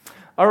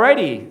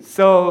Alrighty,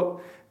 so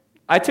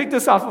I took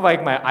this off of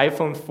like my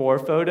iPhone 4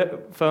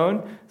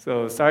 phone.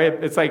 So sorry,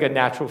 it's like a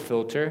natural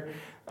filter,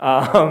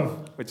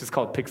 which is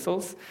called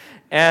Pixels.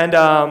 And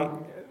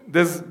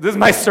this is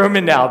my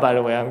sermon now, by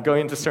the way. I'm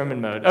going into sermon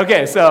mode.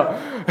 Okay, so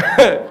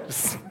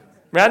just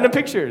random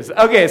pictures.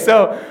 Okay,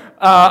 so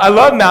I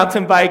love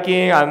mountain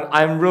biking.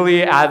 I'm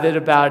really avid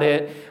about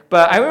it.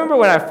 But I remember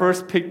when I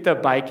first picked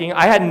up biking,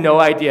 I had no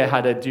idea how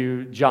to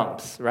do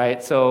jumps,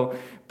 right?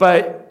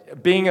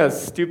 But being a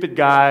stupid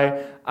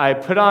guy, I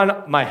put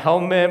on my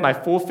helmet, my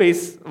full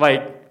face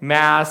like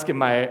mask, and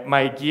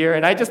my gear,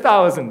 and I just thought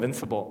I was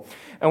invincible.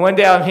 And one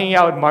day I'm hanging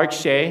out with Mark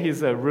Shea.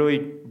 He's a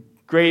really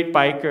great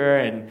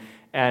biker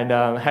and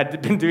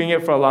had been doing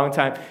it for a long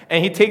time.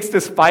 And he takes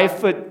this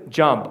 5-foot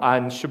jump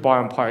on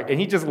Shabaram Park, and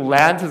he just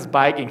lands his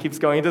bike and keeps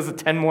going. He does it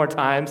 10 more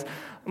times.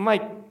 I'm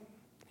like,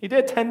 he did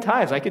it 10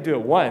 times. I could do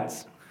it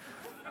once.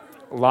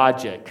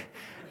 Logic.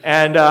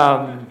 And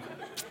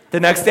the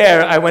next day,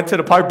 I went to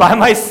the park by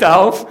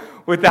myself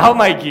without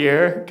my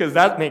gear, because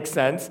that makes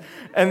sense.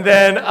 And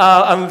then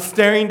I'm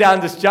staring down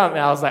this jump,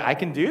 and I was like, I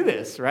can do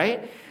this,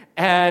 right?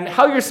 And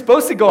how you're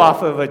supposed to go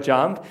off of a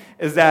jump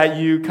is that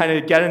you kind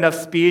of get enough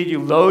speed, you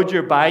load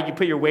your bike, you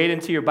put your weight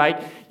into your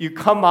bike, you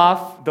come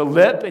off the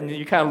lip, and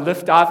you kind of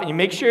lift off, and you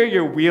make sure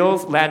your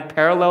wheels land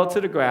parallel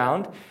to the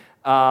ground,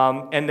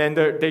 and then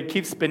they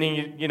keep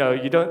spinning, you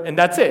don't, and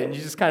that's it, and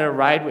you just kind of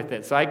ride with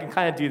it. So I can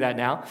kind of do that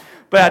now.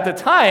 But at the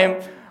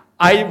time,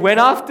 I went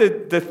off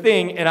the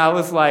thing, and I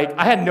was like,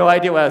 I had no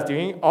idea what I was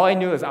doing. All I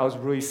knew is I was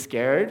really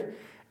scared,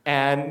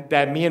 and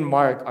that me and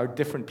Mark are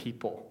different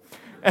people.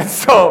 And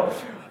so,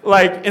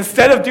 like,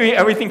 instead of doing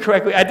everything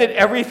correctly, I did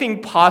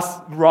everything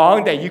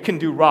wrong that you can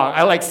do wrong.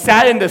 I,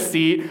 sat in the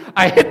seat.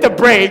 I hit the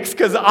brakes,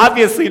 because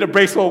obviously the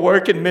brakes will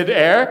work in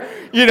midair.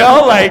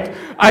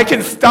 I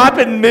can stop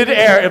in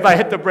midair if I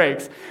hit the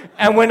brakes.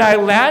 And when I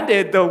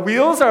landed, the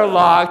wheels are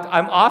locked,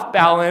 I'm off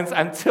balance,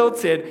 I'm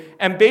tilted,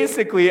 and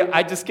basically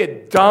I just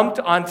get dumped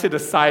onto the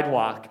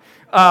sidewalk.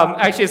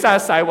 Actually, it's not a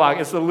sidewalk,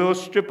 it's a little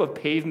strip of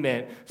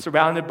pavement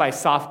surrounded by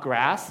soft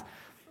grass.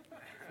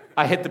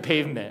 I hit the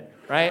pavement,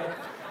 right?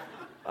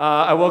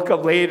 I woke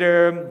up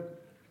later.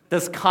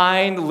 This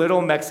kind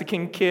little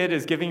Mexican kid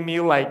is giving me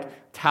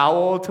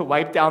towel to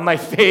wipe down my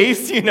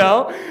face,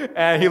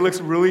 and he looks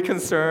really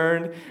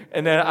concerned.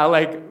 And then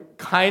I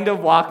kind of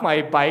walk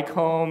my bike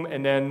home,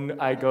 and then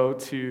I go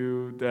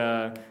to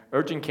the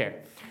urgent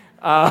care.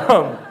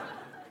 The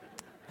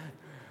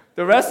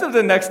rest of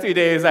the next 3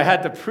 days I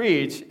had to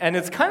preach, and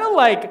it's kind of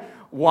like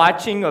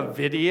watching a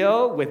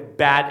video with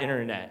bad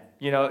internet.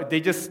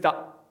 They just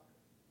stop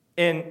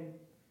in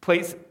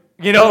place,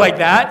 like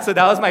that. So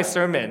that was my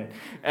sermon.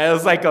 And it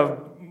was like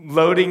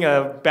loading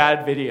a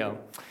bad video.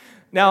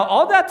 Now,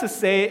 all that to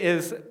say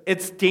is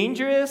it's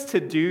dangerous to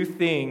do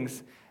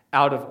things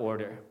out of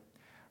order,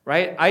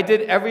 right? I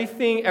did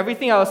everything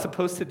I was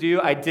supposed to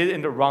do, I did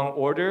in the wrong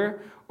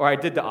order, or I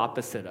did the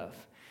opposite of.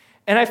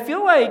 And I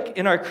feel like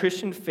in our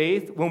Christian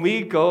faith, when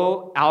we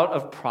go out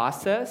of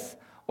process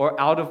or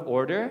out of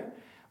order,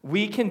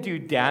 we can do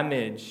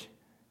damage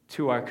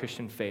to our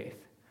Christian faith.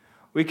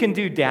 We can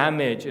do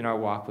damage in our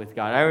walk with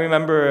God. I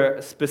remember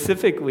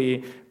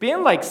specifically being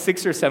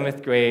 6th or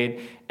 7th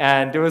grade,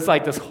 and there was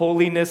this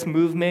holiness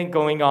movement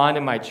going on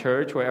in my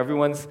church where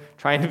everyone's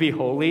trying to be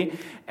holy.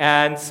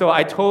 And so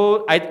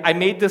I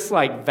made this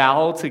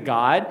vow to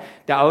God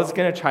that I was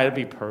going to try to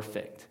be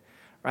perfect,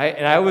 right?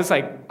 And I was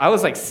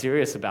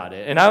serious about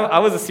it. And I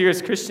was a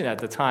serious Christian at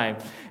the time.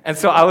 And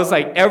so I was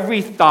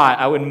every thought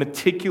I would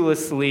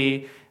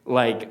meticulously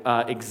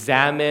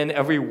examine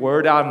every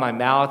word out of my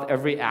mouth,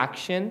 every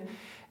action.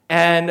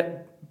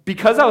 And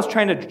because I was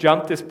trying to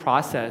jump this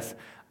process,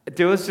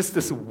 there was just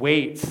this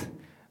weight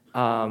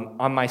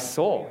on my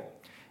soul.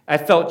 I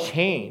felt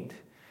chained,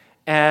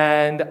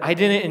 and I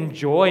didn't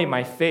enjoy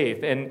my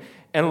faith. And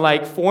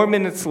 4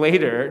 minutes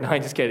later, no,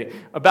 I'm just kidding,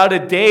 about a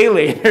day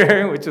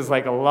later, which is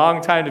a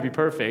long time to be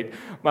perfect,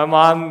 my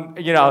mom,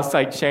 I was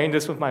sharing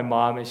this with my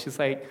mom, and she's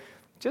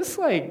just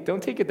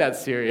don't take it that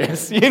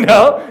serious,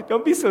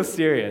 Don't be so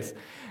serious.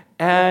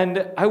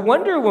 And I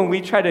wonder when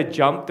we try to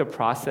jump the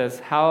process,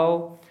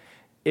 how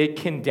it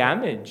can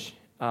damage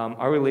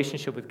our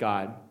relationship with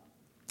God.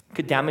 It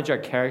could damage our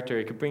character.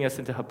 It could bring us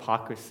into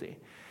hypocrisy.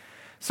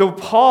 So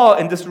Paul,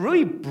 in this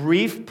really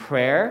brief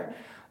prayer,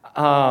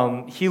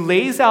 he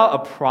lays out a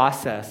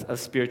process of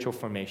spiritual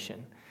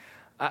formation.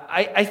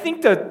 I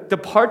think the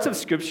parts of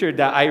Scripture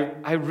that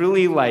I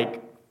really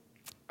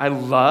I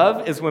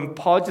love is when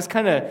Paul just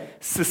kind of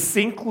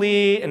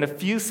succinctly, in a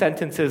few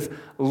sentences,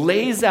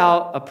 lays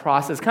out a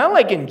process, kind of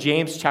like in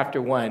James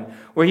chapter 1,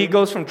 where he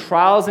goes from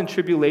trials and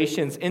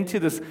tribulations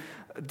into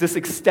this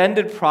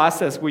extended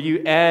process where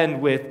you end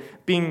with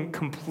being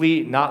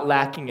complete, not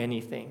lacking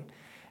anything.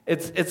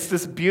 It's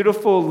this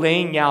beautiful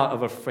laying out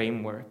of a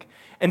framework.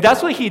 And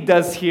that's what he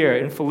does here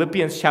in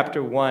Philippians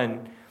chapter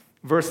 1,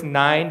 verse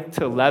 9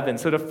 to 11.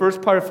 So the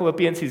first part of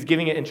Philippians, he's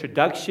giving an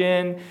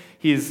introduction.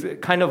 He's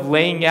kind of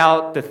laying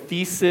out the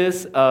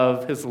thesis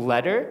of his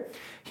letter.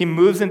 He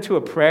moves into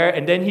a prayer,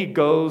 and then he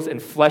goes and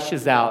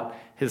fleshes out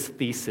his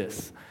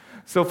thesis.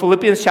 So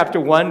Philippians chapter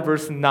 1,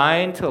 verse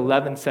 9 to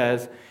 11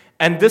 says,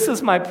 "And this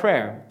is my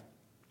prayer,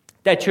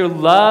 that your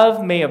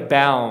love may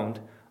abound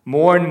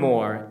more and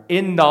more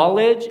in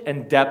knowledge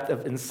and depth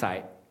of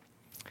insight,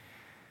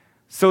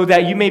 so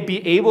that you may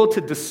be able to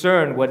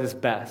discern what is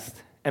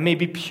best, and may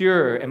be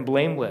pure and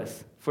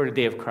blameless for the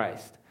day of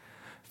Christ,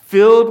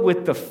 filled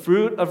with the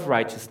fruit of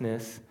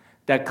righteousness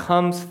that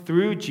comes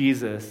through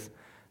Jesus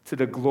to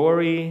the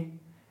glory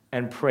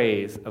and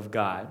praise of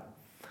God."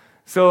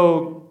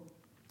 So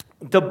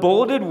the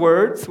bolded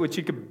words, which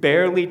you could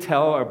barely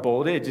tell are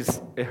bolded,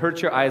 it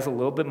hurts your eyes a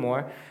little bit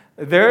more.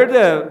 They're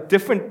the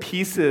different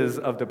pieces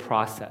of the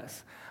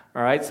process.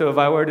 All right, so if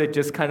I were to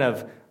just kind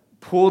of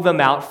pull them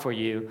out for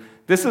you,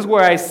 this is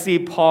where I see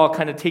Paul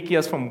kind of taking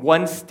us from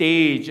one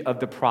stage of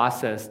the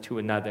process to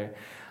another.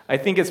 I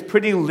think it's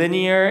pretty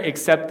linear,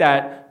 except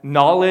that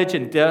knowledge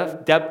and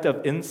depth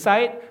of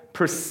insight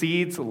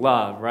precedes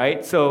love,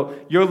 right? So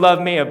your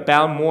love may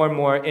abound more and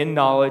more in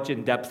knowledge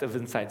and depth of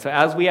insight. So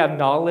as we have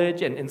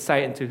knowledge and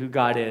insight into who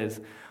God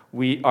is,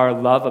 our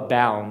love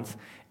abounds.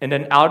 And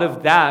then out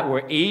of that,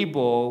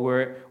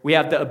 we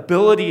have the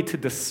ability to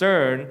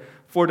discern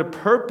for the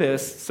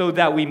purpose so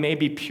that we may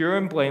be pure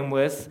and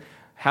blameless,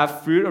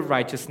 have fruit of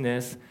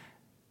righteousness,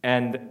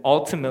 and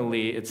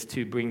ultimately it's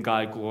to bring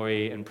God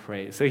glory and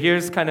praise. So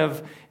here's kind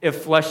of it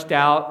fleshed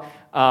out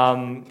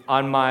on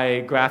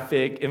my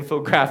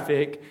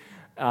infographic.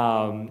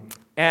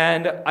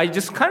 And I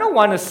just kind of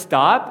want to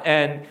stop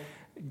and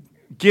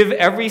give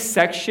every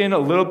section a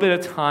little bit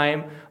of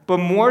time, but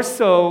more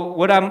so,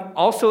 what I'm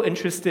also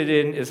interested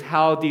in is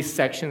how these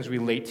sections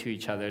relate to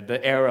each other,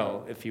 the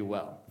arrow, if you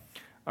will.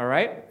 All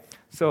right?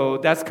 So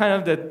that's kind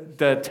of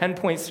the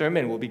 10-point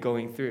sermon we'll be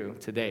going through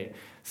today.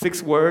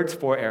 6 words,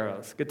 4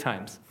 arrows. Good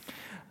times.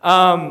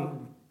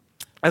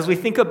 As we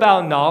think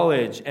about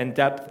knowledge and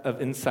depth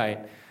of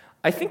insight,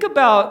 I think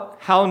about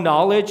how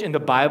knowledge in the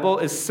Bible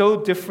is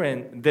so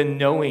different than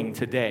knowing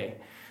today.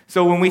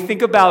 So when we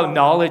think about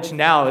knowledge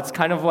now, it's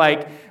kind of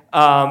like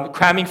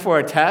cramming for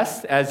a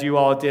test, as you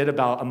all did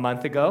about a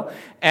month ago,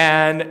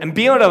 and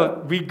being able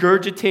to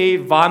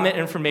regurgitate, vomit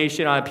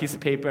information on a piece of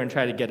paper and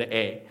try to get an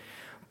A.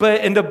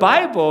 But in the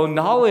Bible,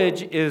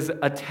 knowledge is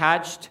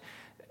attached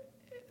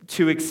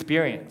to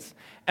experience.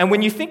 And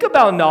when you think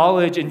about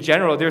knowledge in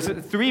general, there's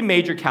 3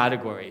 major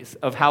categories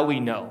of how we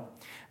know.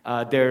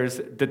 There's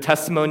the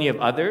testimony of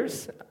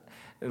others,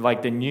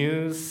 like the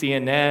news,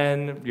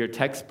 CNN, your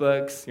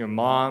textbooks, your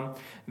mom.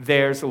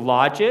 There's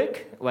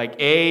logic, like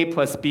A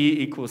plus B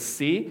equals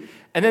C.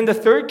 And then the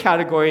third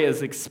category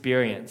is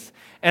experience.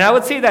 And I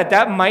would say that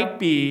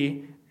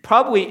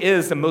probably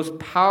is the most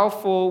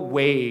powerful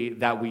way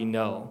that we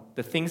know,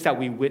 the things that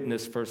we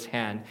witness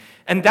firsthand.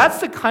 And that's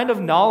the kind of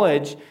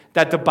knowledge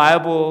that the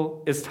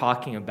Bible is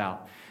talking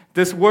about.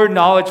 This word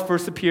knowledge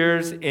first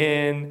appears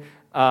in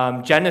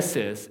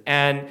Genesis,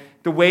 and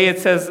the way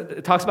it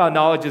talks about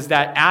knowledge is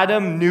that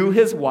Adam knew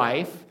his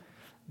wife,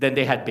 then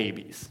they had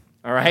babies,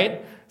 all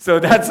right? So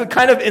that's a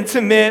kind of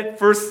intimate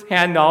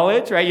first-hand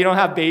knowledge, right? You don't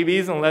have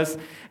babies unless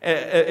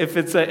if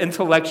it's an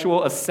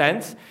intellectual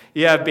assent.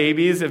 You have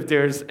babies if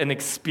there's an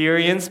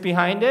experience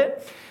behind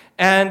it.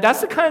 And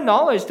that's the kind of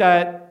knowledge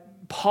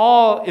that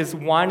Paul is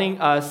wanting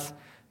us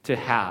to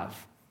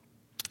have.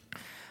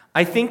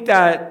 I think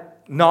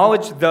that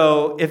knowledge,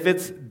 though, if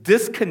it's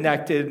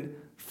disconnected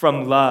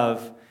from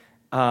love,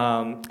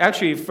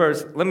 actually,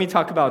 first, let me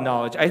talk about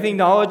knowledge. I think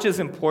knowledge is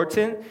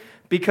important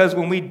because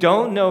when we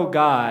don't know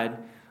God,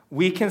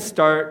 we can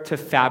start to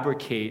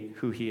fabricate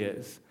who he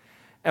is.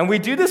 And we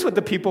do this with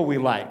the people we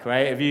like,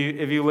 right? If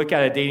you look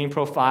at a dating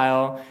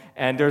profile,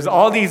 and there's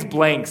all these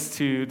blanks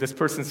to this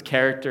person's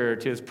character,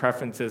 to his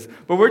preferences,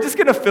 but we're just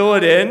going to fill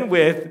it in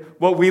with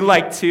what we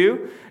like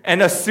too,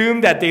 and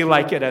assume that they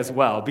like it as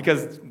well,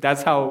 because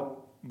that's how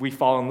we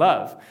fall in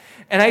love.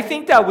 And I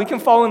think that we can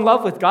fall in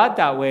love with God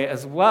that way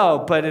as well,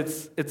 but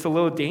it's a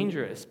little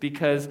dangerous,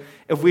 because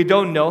if we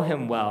don't know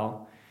him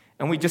well,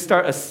 and we just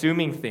start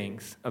assuming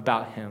things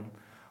about him,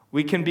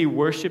 we can be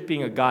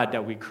worshiping a God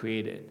that we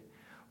created.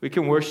 We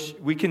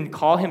can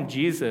call him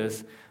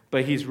Jesus,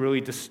 but he's really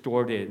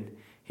distorted.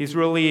 He's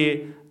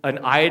really an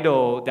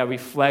idol that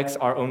reflects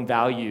our own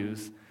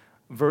values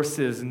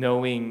versus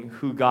knowing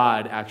who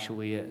God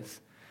actually is.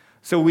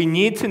 So we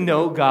need to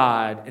know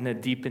God in a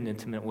deep and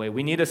intimate way.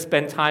 We need to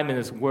spend time in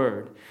his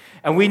word.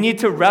 And we need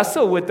to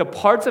wrestle with the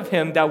parts of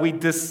him that we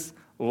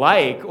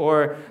dislike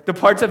or the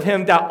parts of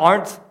him that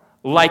aren't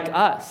like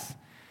us.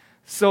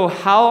 So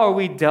how are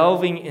we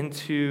delving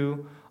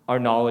into our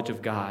knowledge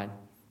of God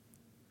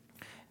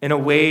in a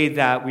way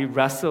that we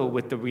wrestle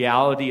with the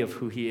reality of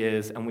who he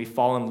is and we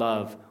fall in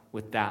love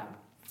with that?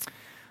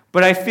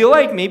 But I feel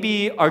like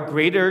maybe our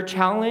greater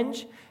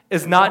challenge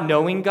is not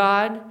knowing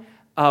God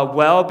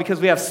well,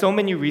 because we have so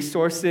many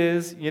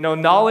resources. You know,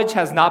 knowledge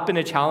has not been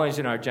a challenge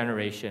in our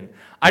generation.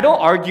 I don't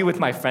argue with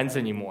my friends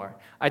anymore.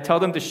 I tell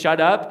them to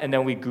shut up, and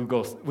then we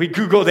Google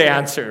the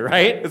answer,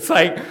 right? It's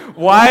like,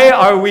 why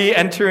are we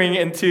entering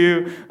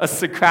into a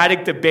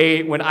Socratic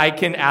debate when I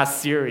can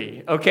ask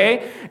Siri,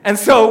 okay? And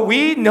so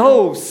we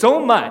know so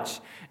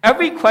much,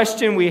 Every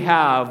question we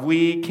have,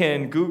 we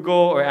can Google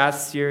or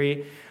ask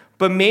Siri,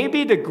 but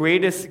maybe the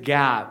greatest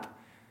gap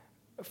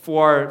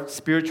for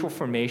spiritual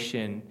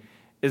formation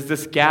is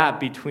this gap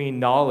between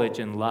knowledge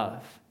and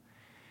love.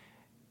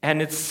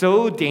 And it's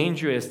so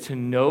dangerous to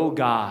know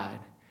God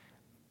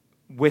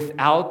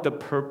without the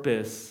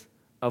purpose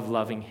of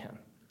loving him.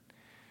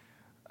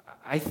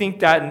 I think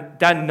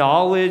that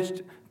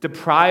knowledge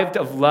deprived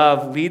of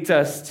love leads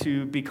us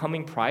to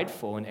becoming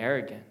prideful and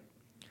arrogant.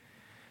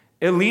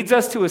 It leads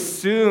us to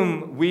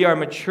assume we are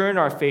mature in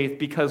our faith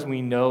because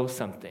we know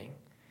something,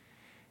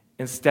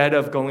 instead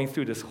of going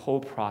through this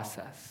whole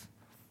process.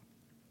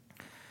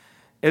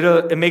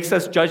 It makes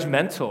us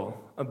judgmental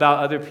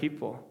about other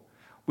people.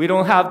 We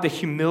don't have the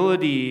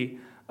humility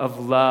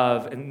of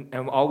love, and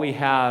all we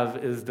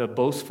have is the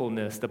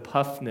boastfulness, the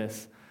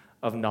puffness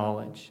of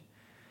knowledge.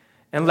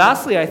 And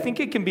lastly, I think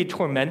it can be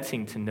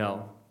tormenting to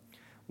know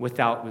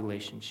without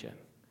relationship.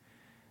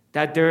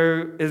 That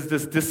there is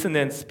this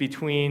dissonance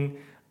between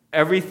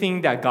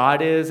everything that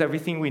God is,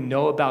 everything we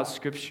know about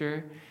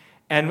Scripture,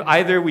 and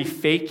either we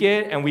fake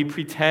it and we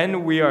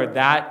pretend we are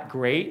that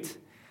great,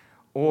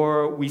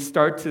 or we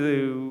start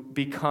to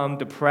become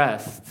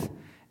depressed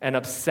and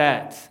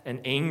upset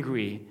and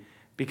angry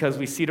because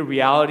we see the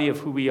reality of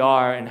who we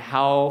are and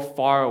how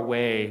far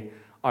away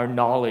our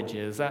knowledge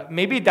is.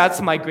 Maybe that's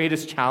my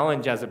greatest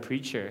challenge as a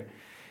preacher,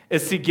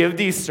 is to give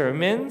these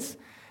sermons,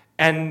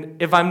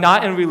 and if I'm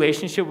not in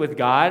relationship with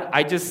God,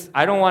 I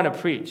don't want to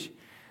preach.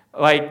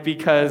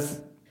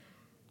 Because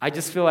I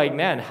just feel like,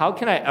 man, how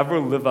can I ever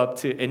live up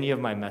to any of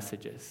my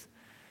messages?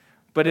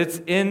 But it's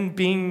in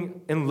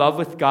being in love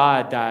with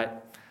God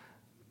that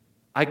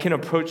I can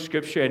approach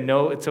Scripture and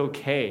know it's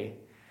okay,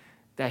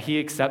 that he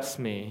accepts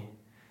me,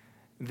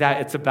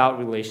 that it's about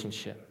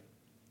relationship.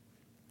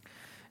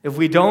 If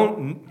we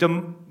don't,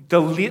 the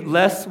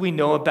less we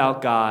know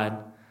about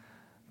God,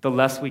 the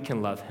less we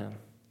can love him.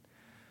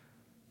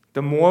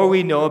 The more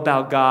we know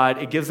about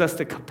God, it gives us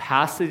the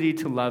capacity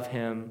to love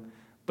him,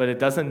 but it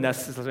doesn't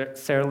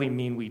necessarily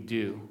mean we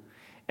do.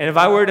 And if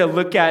I were to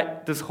look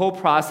at this whole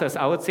process,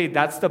 I would say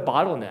that's the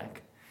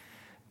bottleneck.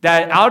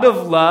 That out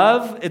of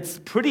love, it's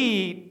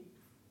pretty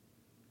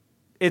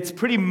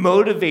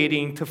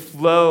motivating to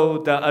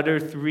flow the other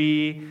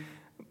three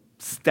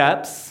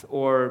steps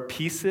or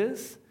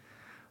pieces.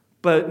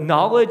 But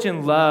knowledge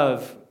and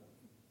love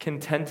can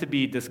tend to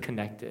be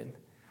disconnected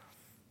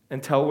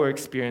until we're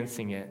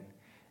experiencing it,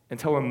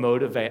 until we're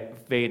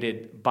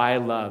motivated by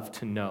love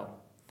to know.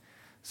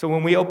 So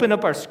when we open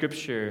up our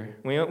Scripture,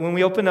 when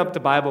we open up the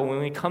Bible, when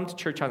we come to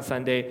church on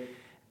Sunday,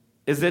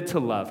 is it to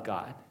love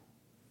God?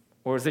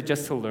 Or is it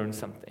just to learn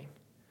something?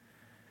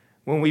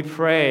 When we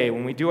pray,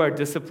 when we do our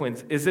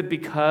disciplines, is it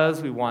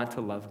because we want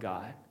to love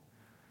God?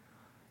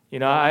 You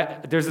know,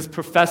 there's this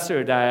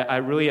professor that I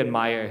really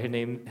admire.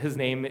 His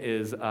name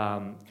is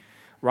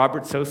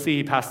Robert Sosi.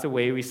 He passed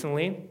away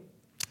recently.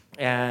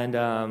 And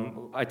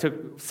I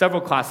took several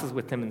classes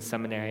with him in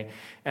seminary.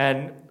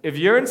 And if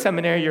you're in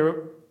seminary,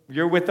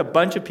 you're with a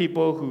bunch of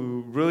people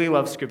who really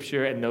love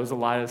Scripture and knows a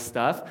lot of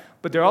stuff,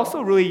 but they're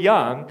also really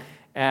young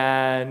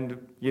and,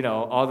 you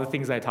know, all the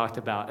things I talked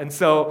about. And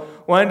so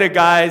one of the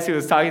guys he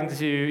was talking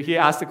to, he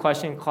asked a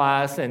question in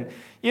class, and,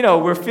 you know,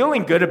 we're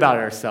feeling good about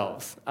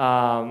ourselves.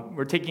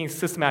 We're taking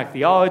systematic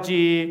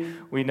theology.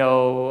 We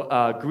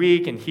know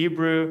Greek and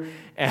Hebrew,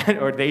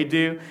 or they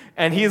do.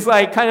 And he's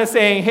like kind of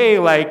saying, hey,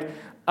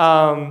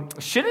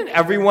 shouldn't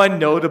everyone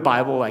know the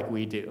Bible like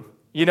we do?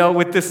 You know,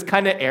 with this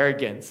kind of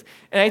arrogance.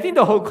 And I think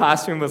the whole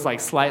classroom was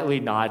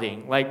slightly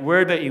nodding,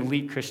 we're the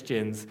elite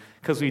Christians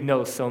because we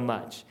know so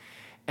much.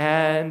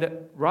 And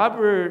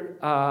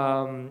Robert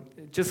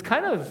just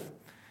kind of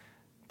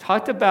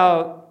talked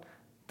about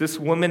this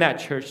woman at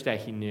church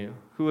that he knew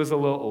who was a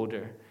little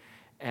older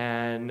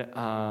and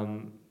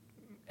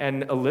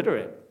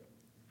illiterate.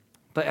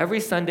 But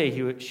every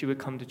Sunday she would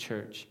come to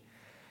church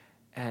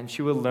and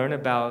she would learn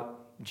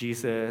about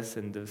Jesus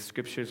and the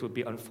Scriptures would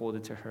be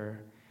unfolded to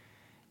her.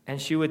 And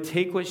she would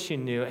take what she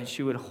knew and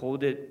she would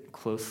hold it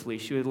closely.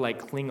 She would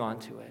cling on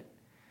to it.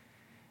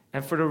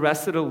 And for the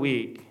rest of the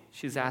week,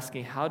 she's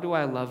asking, how do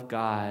I love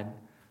God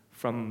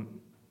from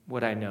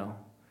what I know?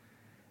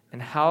 And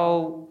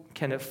how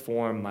can it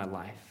form my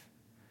life?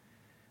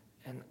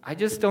 And I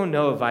just don't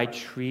know if I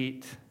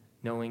treat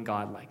knowing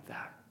God like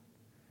that.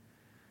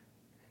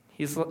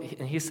 He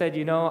said,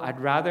 I'd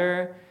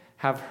rather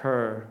have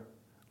her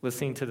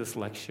listening to this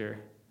lecture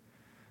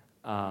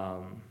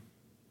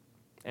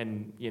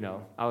and,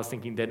 I was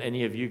thinking than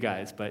any of you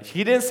guys, but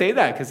he didn't say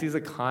that because he's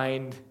a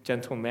kind,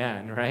 gentle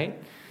man, right?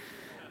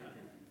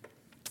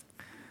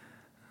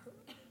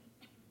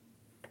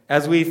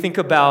 As we think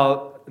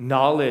about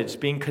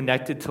knowledge being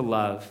connected to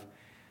love,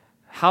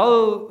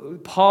 how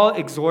Paul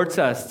exhorts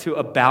us to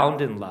abound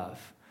in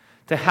love,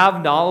 to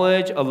have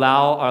knowledge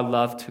allow our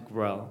love to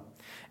grow.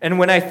 And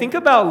when I think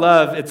about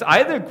love, it's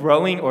either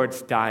growing or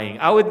it's dying.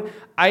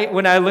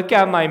 When I look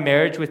at my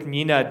marriage with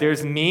Nina,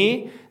 there's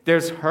me,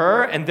 there's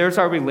her, and there's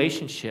our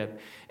relationship.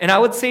 And I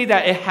would say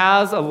that it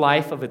has a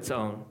life of its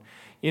own.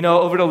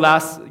 Over the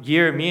last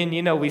year, me and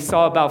Nina, we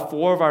saw about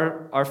 4 of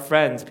our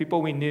friends,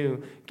 people we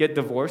knew, get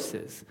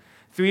divorces.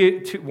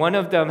 One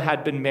of them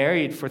had been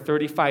married for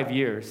 35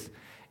 years.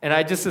 And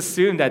I just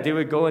assumed that they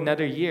would go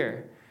another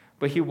year.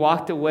 But he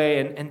walked away,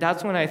 and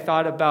that's when I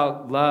thought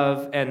about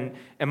love and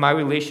my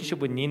relationship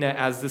with Nina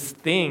as this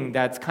thing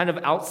that's kind of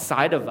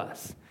outside of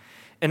us.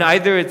 And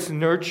either it's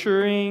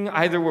nurturing,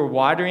 either we're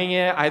watering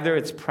it, either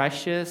it's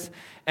precious,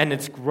 and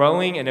it's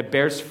growing and it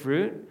bears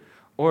fruit,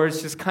 or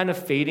it's just kind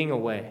of fading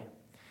away.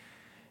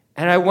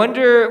 And I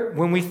wonder,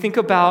 when we think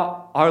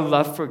about our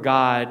love for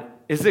God,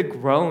 is it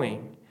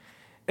growing?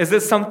 Is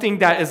it something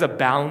that is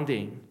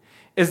abounding?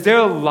 Is there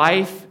a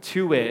life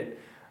to it?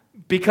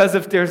 Because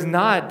if there's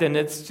not, then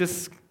it's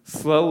just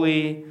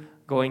slowly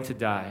going to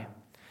die.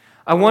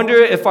 I wonder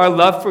if our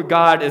love for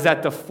God is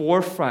at the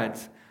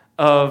forefront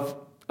of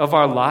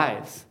our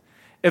lives,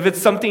 if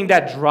it's something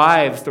that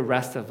drives the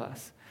rest of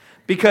us.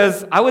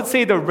 Because I would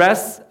say the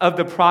rest of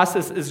the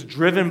process is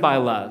driven by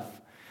love.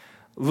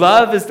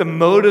 Love is the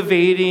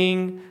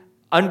motivating,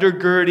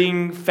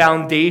 undergirding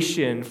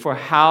foundation for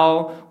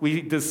how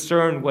we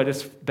discern what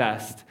is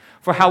best,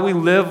 for how we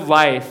live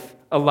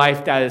a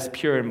life that is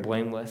pure and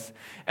blameless.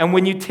 And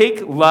when you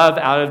take love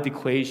out of the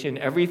equation,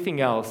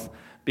 everything else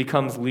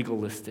becomes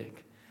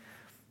legalistic.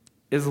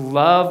 Is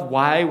love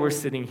why we're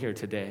sitting here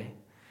today?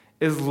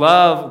 Is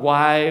love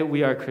why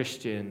we are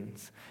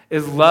Christians?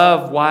 Is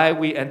love why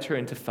we enter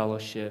into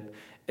fellowship?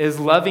 Is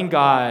loving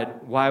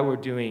God why we're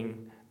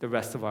doing the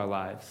rest of our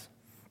lives?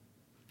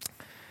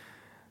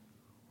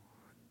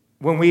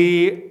 When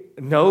we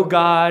know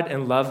God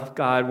and love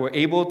God, we're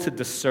able to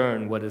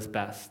discern what is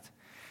best.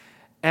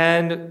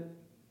 And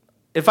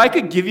if I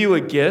could give you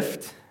a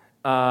gift,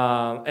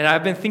 and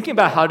I've been thinking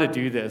about how to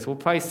do this. We'll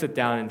probably sit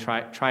down and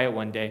try it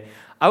one day.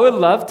 I would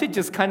love to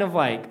just kind of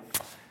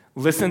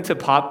listen to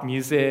pop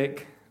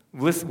music,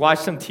 watch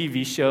some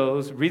TV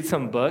shows, read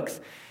some books,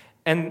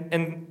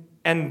 and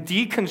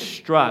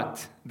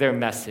deconstruct their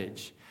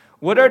message.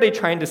 What are they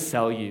trying to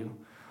sell you?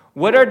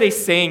 What are they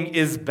saying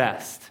is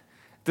best?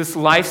 This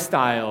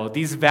lifestyle,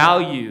 these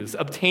values,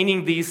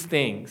 obtaining these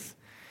things.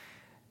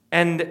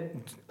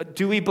 And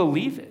do we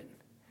believe it?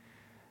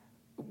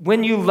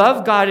 When you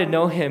love God and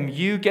know Him,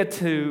 you get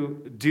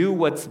to do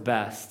what's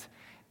best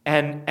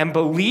and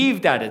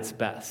believe that it's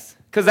best.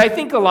 Because I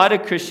think a lot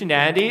of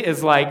Christianity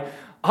is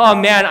oh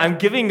man, I'm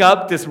giving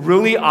up this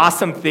really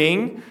awesome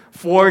thing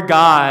for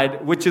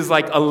God, which is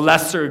a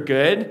lesser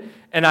good,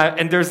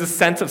 and there's a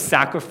sense of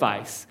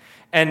sacrifice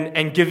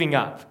and giving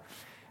up.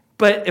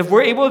 But if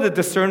we're able to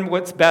discern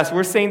what's best,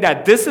 we're saying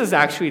that this is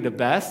actually the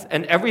best,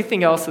 and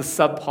everything else is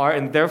subpar,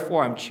 and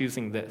therefore I'm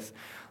choosing this.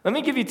 Let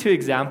me give you 2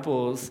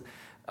 examples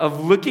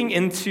of looking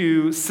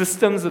into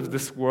systems of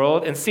this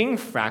world and seeing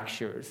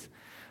fractures,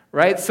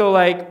 right? So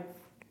I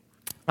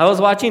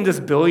was watching this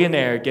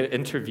billionaire get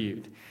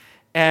interviewed,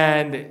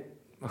 and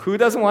who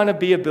doesn't want to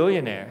be a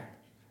billionaire?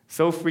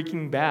 So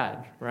freaking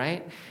bad,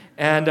 right?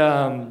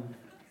 And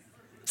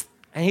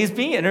he's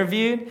being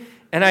interviewed,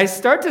 and I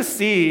start to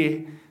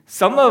see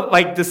some of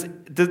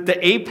the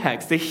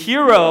apex, the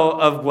hero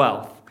of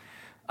wealth,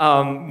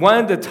 one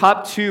of the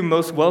top 2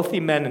 most wealthy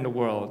men in the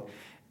world.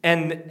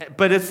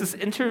 But it's this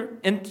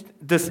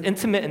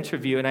intimate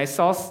interview, and I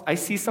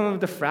see some of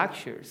the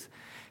fractures.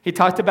 He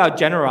talked about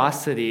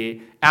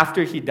generosity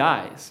after he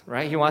dies,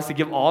 right? He wants to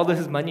give all of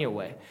his money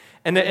away.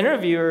 And the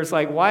interviewer is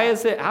why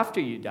is it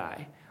after you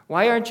die?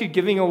 Why aren't you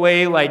giving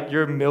away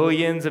your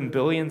millions and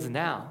billions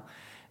now?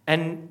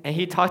 And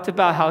he talked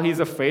about how he's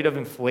afraid of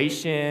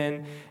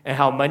inflation and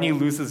how money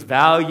loses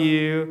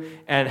value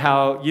and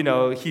how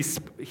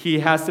he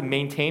has to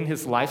maintain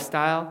his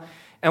lifestyle.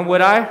 And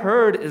what I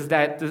heard is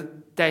that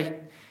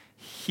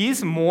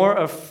he's more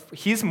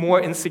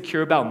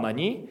insecure about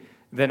money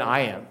than I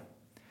am.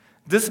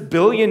 This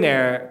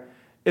billionaire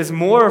is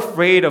more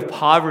afraid of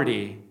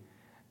poverty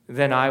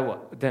than I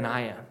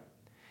am.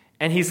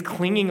 And he's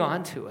clinging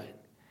on to it.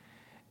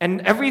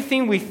 And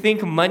everything we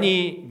think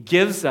money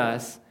gives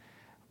us,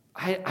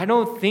 I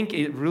don't think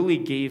it really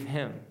gave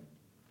him.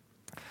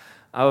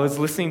 I was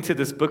listening to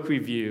this book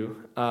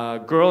review,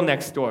 Girl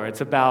Next Door.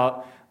 It's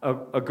about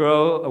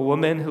a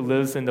woman who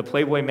lives in the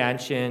Playboy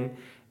Mansion,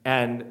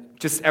 and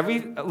just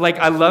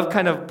I love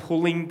kind of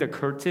pulling the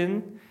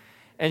curtain.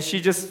 And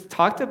she just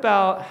talked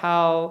about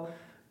how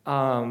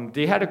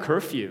they had a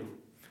curfew,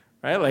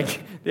 right?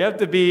 They have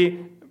to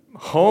be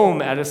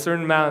home at a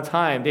certain amount of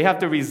time. They have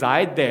to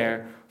reside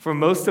there for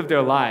most of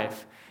their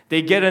life.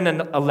 They get an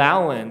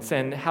allowance,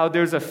 and how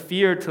there's a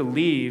fear to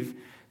leave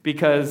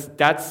because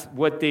that's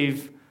what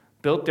they've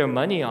built their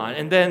money on.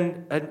 And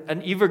then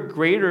an even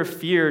greater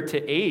fear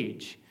to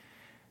age,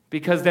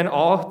 because then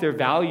all their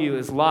value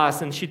is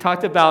lost. And she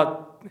talked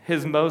about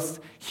Hugh's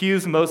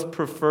most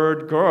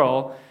preferred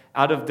girl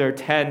out of their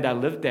 10 that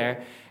lived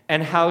there,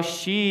 and how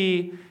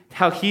he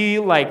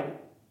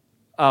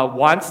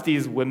wants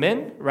these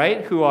women,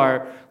 right, who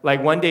are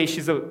one day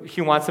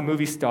he wants a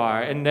movie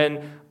star, and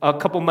then a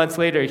couple months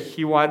later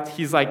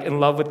he's in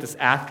love with this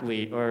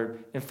athlete or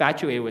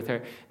infatuated with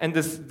her, and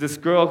this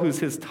girl who's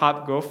his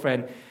top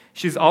girlfriend,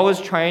 She's always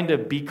trying to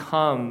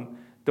become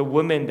the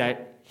woman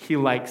that he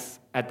likes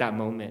at that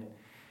moment.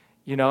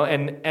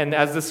 And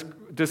as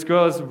this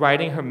girl is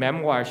writing her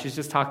memoir, she's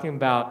just talking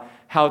about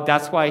how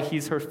that's why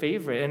he's her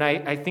favorite. And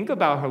I think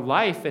about her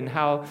life and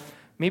how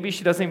maybe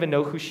she doesn't even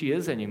know who she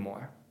is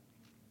anymore.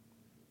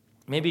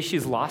 Maybe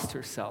she's lost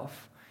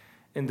herself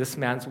in this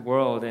man's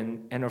world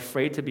and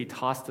afraid to be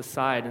tossed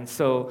aside. And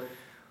so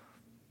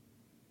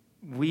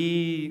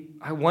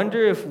I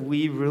wonder if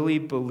we really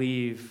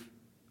believe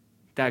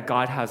that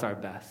God has our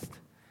best.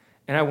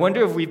 And I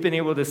wonder if we've been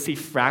able to see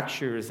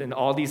fractures in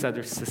all these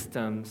other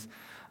systems.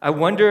 I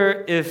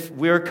wonder if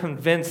we're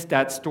convinced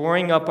that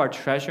storing up our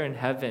treasure in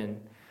heaven,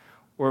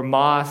 where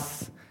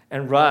moss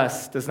and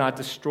rust does not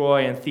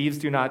destroy and thieves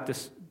do not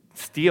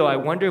steal, I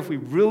wonder if we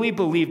really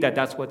believe that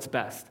that's what's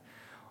best.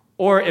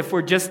 Or if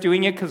we're just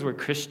doing it because we're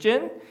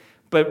Christian,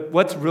 but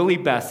what's really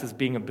best is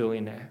being a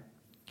billionaire.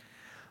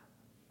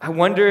 I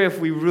wonder if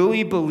we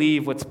really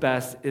believe what's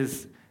best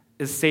is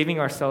saving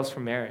ourselves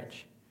from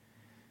marriage,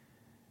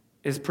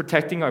 is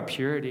protecting our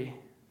purity.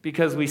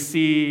 Because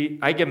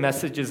I get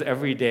messages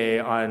every day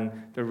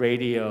on the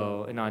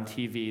radio and on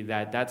TV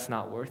that that's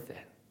not worth it.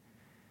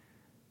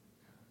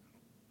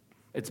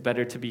 It's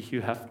better to be Hugh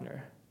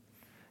Hefner.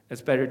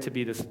 It's better to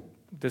be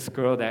this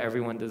girl that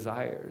everyone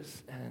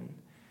desires.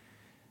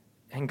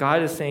 And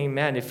God is saying,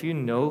 man, if you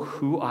know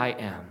who I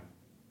am,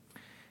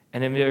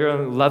 and if you're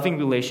in a loving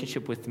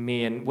relationship with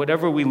me, and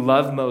whatever we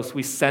love most,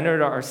 we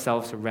center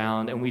ourselves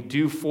around, and we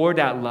do for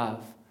that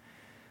love,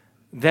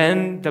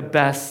 then the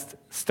best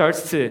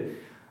starts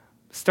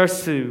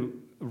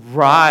to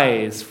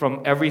rise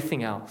from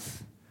everything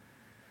else.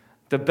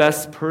 The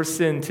best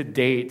person to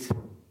date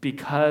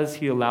because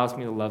he allows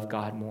me to love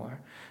God more.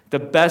 The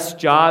best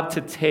job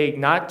to take,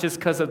 not just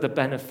because of the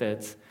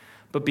benefits,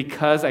 but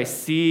because I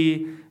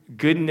see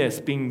goodness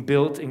being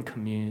built in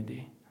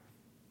community.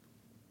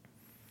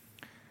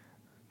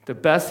 The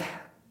best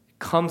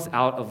comes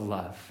out of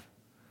love.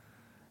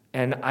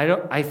 And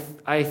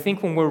I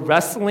think when we're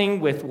wrestling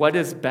with what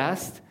is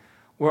best,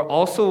 we're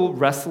also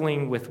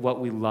wrestling with what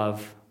we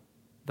love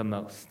the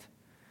most.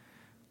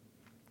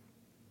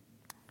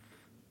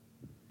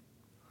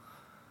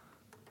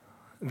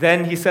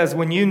 Then he says,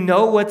 when you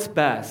know what's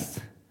best,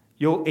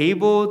 you're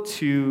able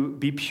to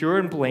be pure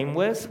and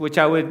blameless, which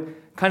I would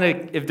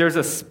if there's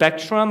a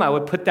spectrum, I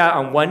would put that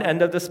on one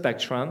end of the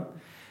spectrum,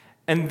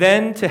 and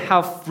then to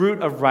have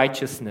fruit of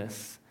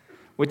righteousness,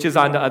 which is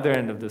on the other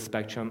end of the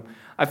spectrum.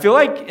 I feel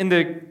like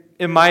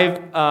in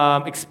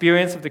my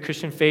experience of the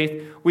Christian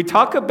faith, we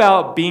talk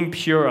about being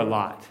pure a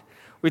lot.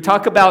 We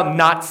talk about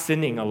not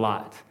sinning a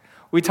lot.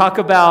 We talk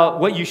about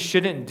what you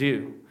shouldn't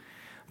do.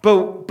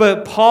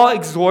 But Paul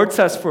exhorts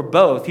us for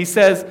both. He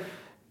says,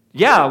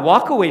 yeah,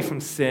 walk away from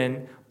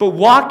sin, but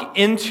walk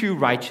into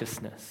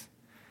righteousness.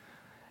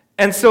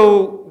 And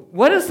so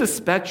what is the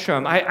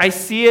spectrum? I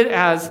see it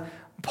as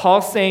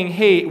Paul saying,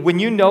 hey, when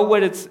you know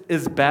what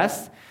is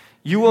best,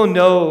 you will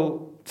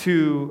know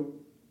to,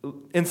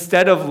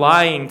 instead of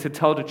lying, to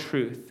tell the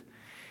truth.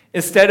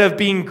 Instead of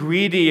being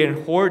greedy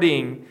and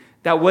hoarding,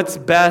 that what's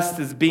best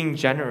is being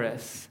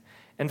generous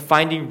and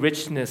finding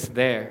richness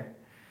there.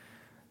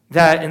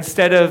 That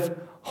instead of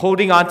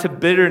holding on to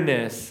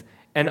bitterness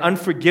and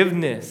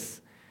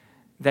unforgiveness,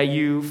 that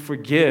you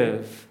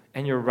forgive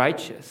and you're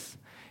righteous.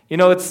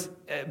 It's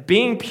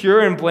being pure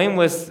and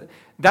blameless.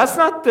 That's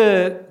not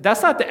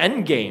the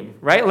end game,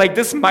 right? Like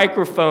this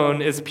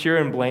microphone is pure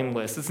and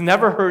blameless. It's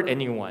never hurt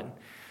anyone.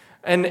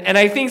 And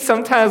I think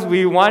sometimes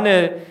we want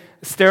to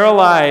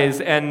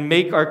sterilize and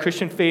make our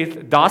Christian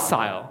faith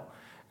docile.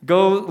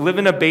 Go live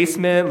in a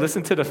basement,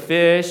 listen to the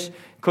fish,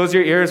 close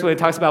your ears when it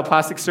talks about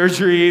plastic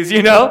surgeries,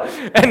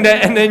 and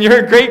then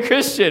you're a great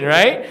Christian,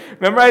 right?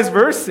 Memorize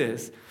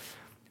verses.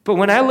 But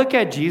when I look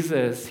at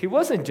Jesus, he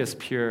wasn't just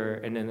pure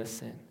and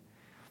innocent.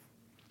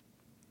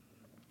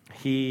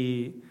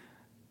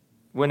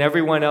 When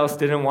everyone else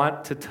didn't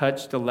want to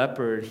touch the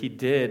leopard, he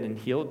did and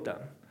healed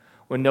them.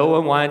 When no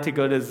one wanted to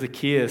go to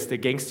Zacchaeus, the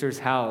gangster's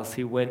house,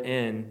 he went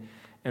in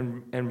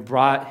and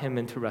brought him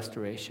into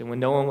restoration. When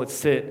no one would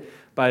sit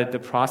by the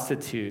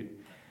prostitute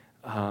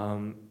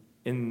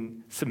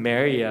in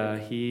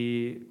Samaria,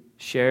 he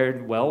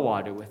shared well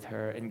water with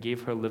her and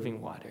gave her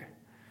living water.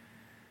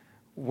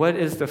 What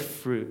is the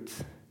fruit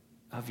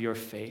of your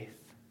faith,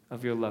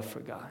 of your love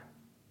for God?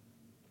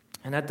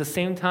 And at the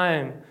same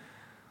time,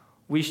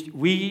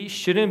 we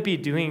shouldn't be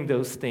doing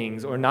those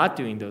things or not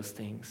doing those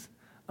things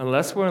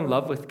unless we're in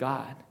love with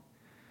God.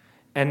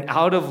 And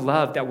out of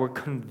love that we're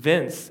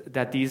convinced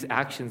that these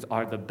actions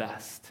are the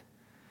best.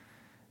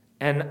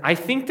 And I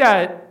think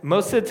that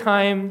most of the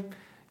time,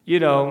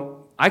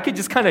 I could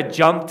just kind of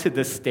jump to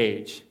this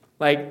stage.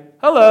 Like,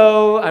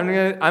 hello,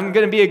 I'm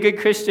gonna be a good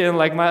Christian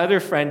like my other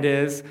friend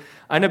is.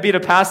 I'm gonna be the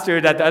pastor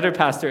that the other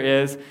pastor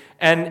is.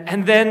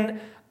 And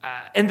then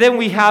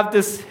we have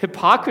this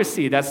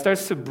hypocrisy that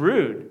starts to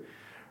brood.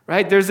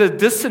 Right? There's a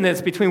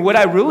dissonance between what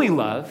I really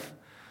love,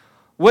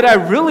 what I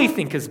really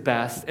think is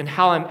best, and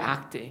how I'm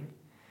acting.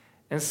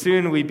 And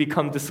soon we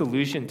become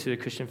disillusioned to the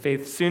Christian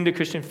faith. Soon the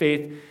Christian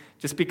faith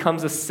just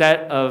becomes a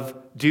set of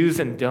do's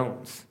and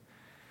don'ts.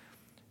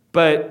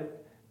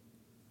 But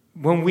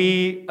when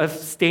we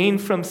abstain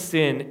from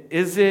sin,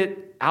 is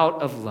it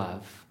out of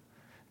love?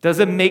 Does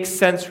it make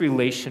sense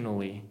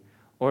relationally?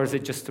 Or is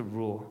it just a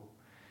rule?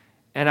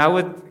 And I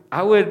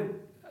would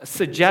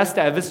suggest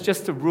that if it's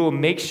just a rule,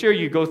 make sure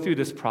you go through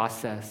this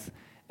process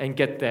and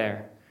get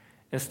there,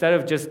 instead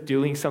of just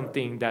doing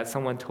something that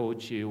someone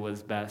told you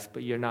was best,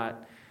 but you're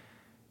not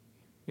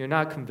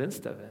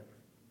convinced of it.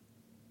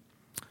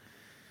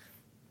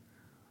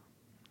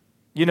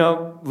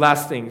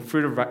 Last thing,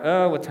 fruit of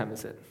what time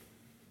is it?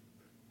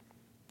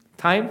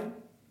 Time?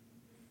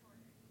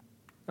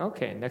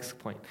 Okay, next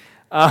point.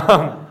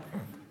 I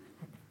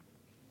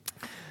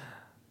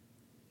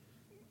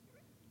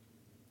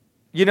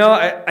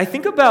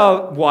think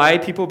about why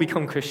people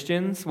become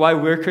Christians, why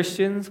we're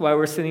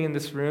sitting in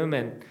this room,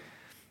 and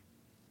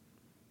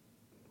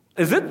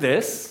is it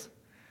this?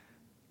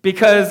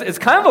 Because it's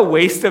kind of a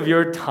waste of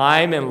your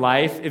time and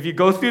life if you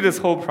go through this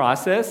whole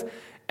process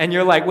and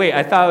you're like, wait,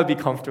 I thought it would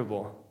be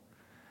comfortable.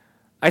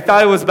 I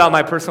thought it was about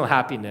my personal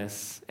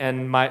happiness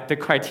and the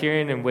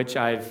criterion in which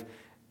I've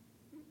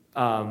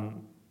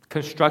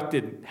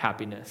constructed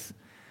happiness.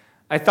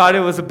 I thought it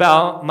was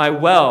about my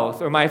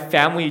wealth or my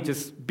family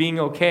just being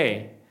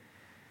okay.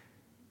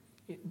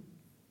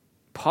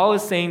 Paul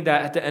is saying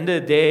that at the end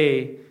of the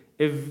day,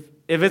 if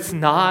it's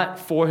not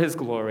for his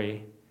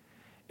glory,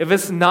 if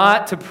it's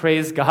not to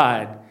praise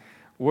God,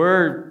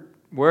 we're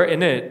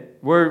in it.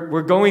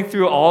 We're going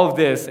through all of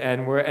this,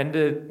 and we're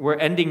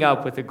ending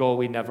up with a goal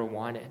we never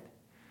wanted.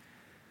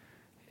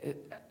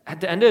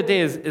 At the end of the day,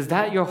 is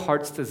that your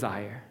heart's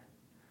desire?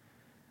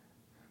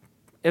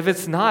 If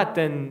it's not,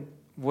 then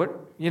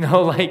what? I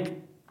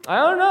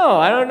don't know.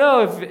 I don't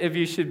know if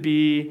you should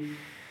be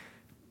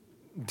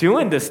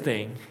doing this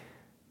thing.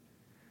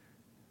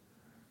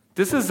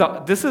 This is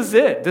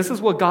it. This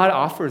is what God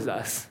offers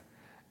us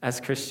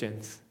as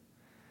Christians.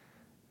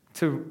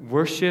 To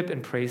worship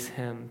and praise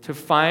Him, to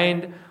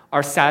find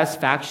our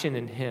satisfaction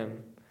in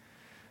Him.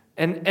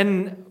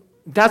 And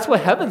that's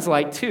what heaven's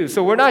like too.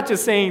 So we're not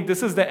just saying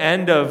this is the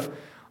end of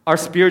our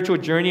spiritual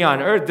journey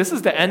on earth. This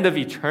is the end of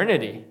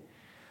eternity.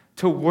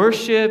 To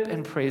worship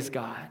and praise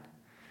God.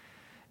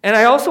 And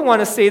I also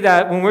want to say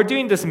that when we're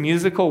doing this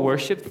musical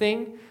worship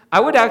thing, I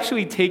would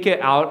actually take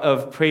it out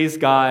of praise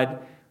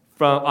God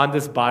on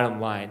this bottom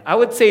line. I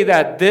would say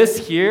that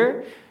this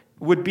here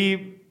would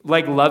be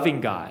like loving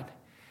God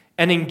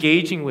and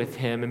engaging with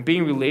Him and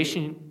being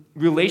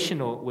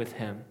relational with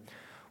Him.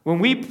 When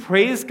we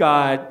praise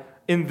God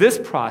in this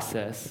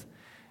process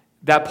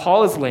that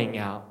Paul is laying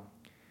out,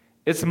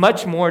 it's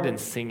much more than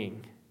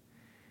singing.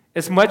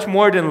 It's much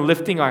more than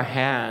lifting our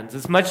hands.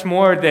 It's much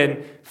more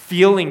than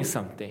feeling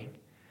something.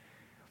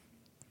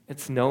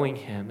 It's knowing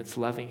Him. It's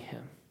loving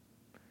Him.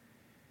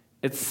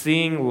 It's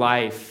seeing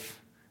life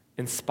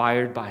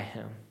inspired by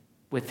Him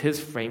with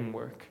His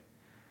framework.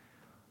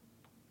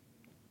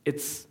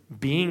 It's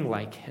being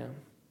like Him.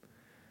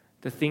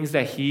 The things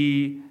that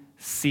He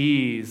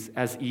sees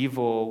as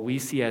evil, we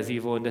see as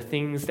evil, and the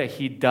things that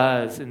He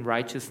does in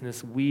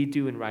righteousness, we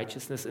do in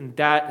righteousness, and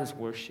that is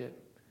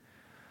worship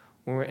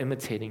when we're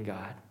imitating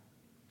God.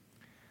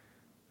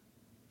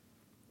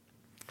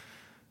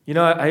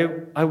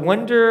 I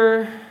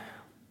wonder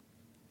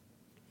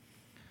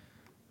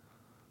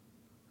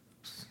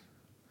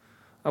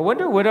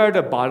what are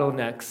the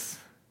bottlenecks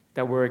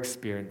that we're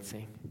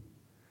experiencing.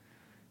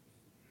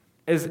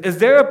 Is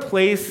there a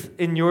place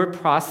in your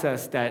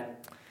process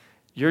that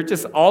you're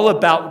just all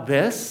about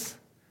this,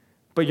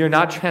 but you're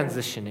not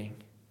transitioning?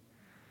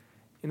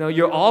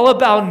 You're all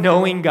about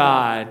knowing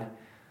God,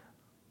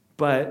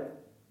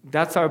 but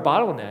that's our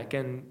bottleneck,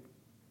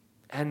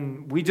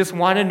 and we just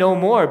want to know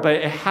more, but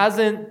it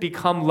hasn't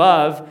become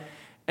love,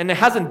 and it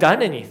hasn't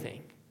done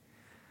anything.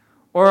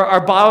 Or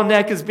our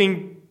bottleneck is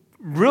being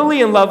really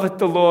in love with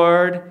the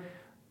Lord,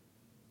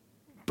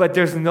 but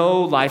there's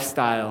no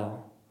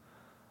lifestyle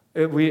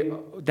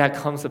that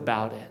comes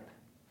about it.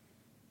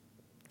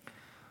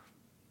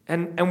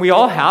 And we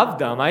all have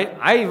them.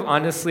 I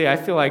honestly, I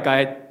feel like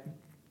I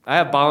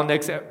have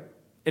bottlenecks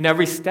in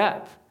every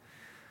step.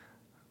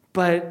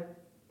 But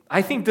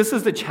I think this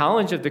is the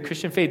challenge of the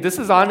Christian faith. This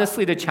is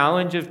honestly the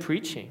challenge of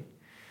preaching.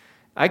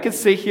 I could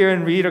sit here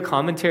and read a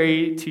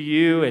commentary to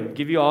you and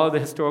give you all the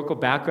historical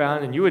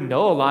background, and you would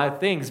know a lot of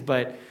things,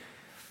 but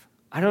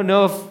I don't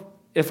know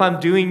if I'm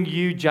doing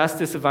you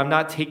justice if I'm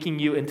not taking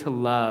you into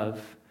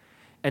love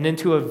and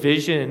into a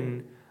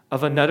vision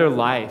of another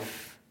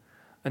life,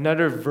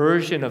 another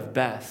version of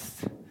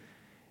best,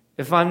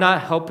 if I'm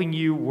not helping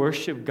you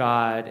worship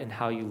God in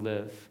how you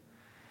live.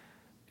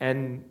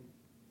 And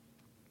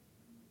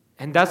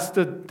that's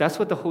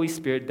what the Holy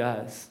Spirit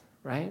does,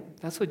 right?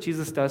 That's what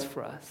Jesus does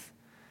for us.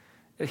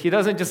 He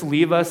doesn't just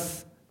leave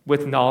us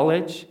with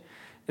knowledge.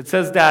 It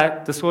says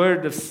that it's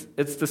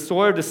the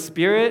sword of the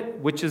Spirit,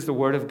 which is the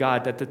Word of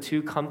God, that the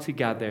two come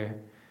together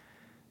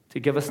to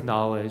give us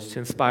knowledge, to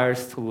inspire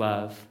us to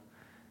love,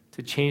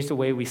 to change the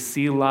way we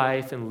see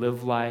life and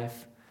live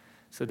life,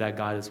 so that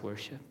God is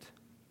worshiped.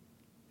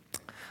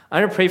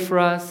 I'm going to pray for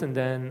us, and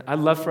then I'd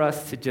love for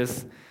us to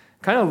just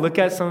kind of look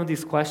at some of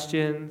these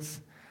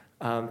questions,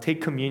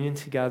 take communion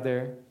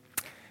together,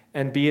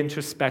 and be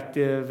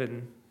introspective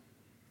and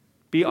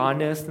be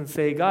honest and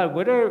say, God,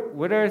 what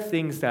are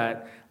things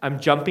that I'm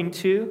jumping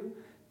to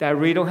that I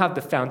really don't have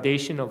the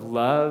foundation of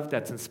love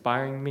that's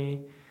inspiring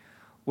me?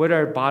 What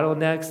are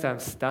bottlenecks that I'm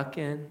stuck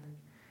in?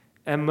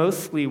 And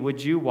mostly,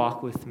 would you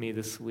walk with me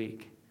this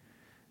week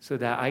so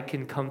that I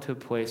can come to a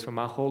place where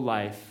my whole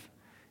life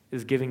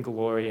is giving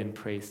glory and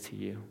praise to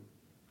you?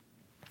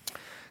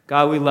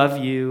 God, we love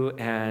you,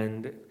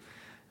 and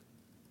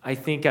I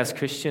think as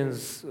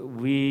Christians,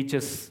 we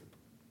just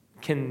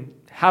can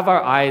have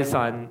our eyes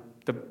on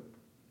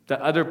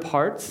the other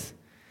parts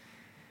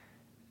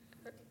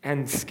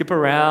and skip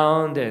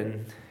around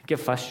and get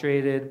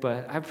frustrated.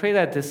 But I pray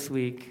that this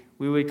week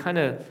we would kind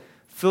of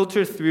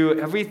filter through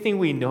everything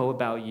we know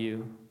about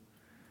you.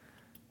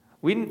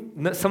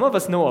 Some of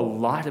us know a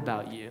lot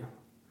about you.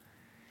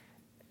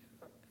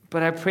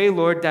 But I pray,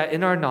 Lord, that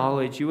in our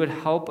knowledge, you would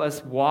help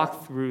us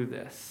walk through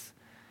this,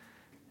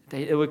 that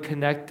it would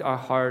connect our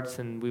hearts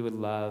and we would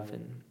love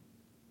and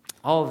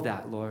all of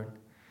that, Lord.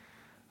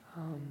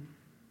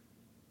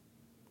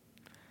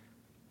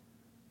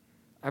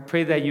 I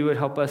pray that you would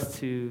help us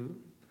to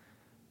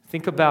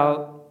think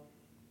about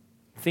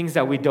things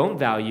that we don't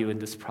value in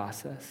this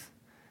process,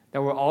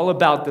 that we're all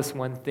about this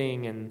one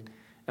thing and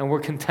we're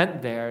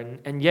content there.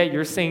 And yet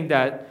you're saying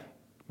that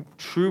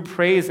true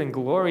praise and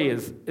glory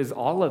is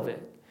all of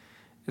it,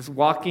 is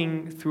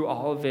walking through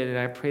all of it. And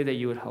I pray that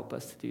you would help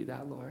us to do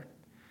that, Lord.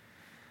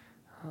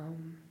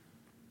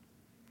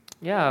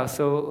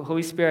 So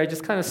Holy Spirit, I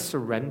just kind of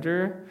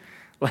surrender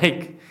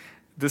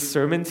this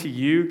sermon to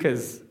you,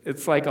 because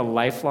it's like a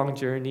lifelong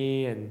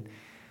journey, and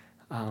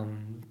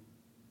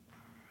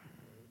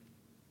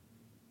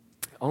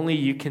only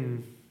you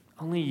can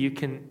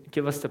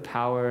give us the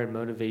power and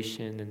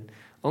motivation, and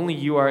only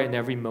you are in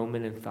every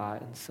moment and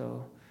thought. And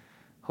so,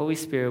 Holy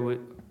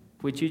Spirit,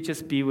 would you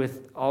just be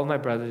with all my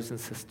brothers and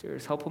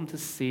sisters? Help them to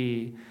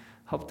see,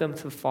 help them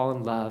to fall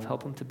in love,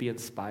 help them to be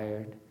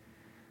inspired,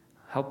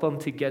 help them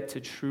to get to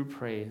true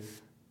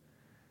praise.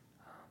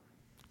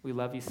 We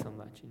love you so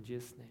much. In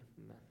Jesus' name.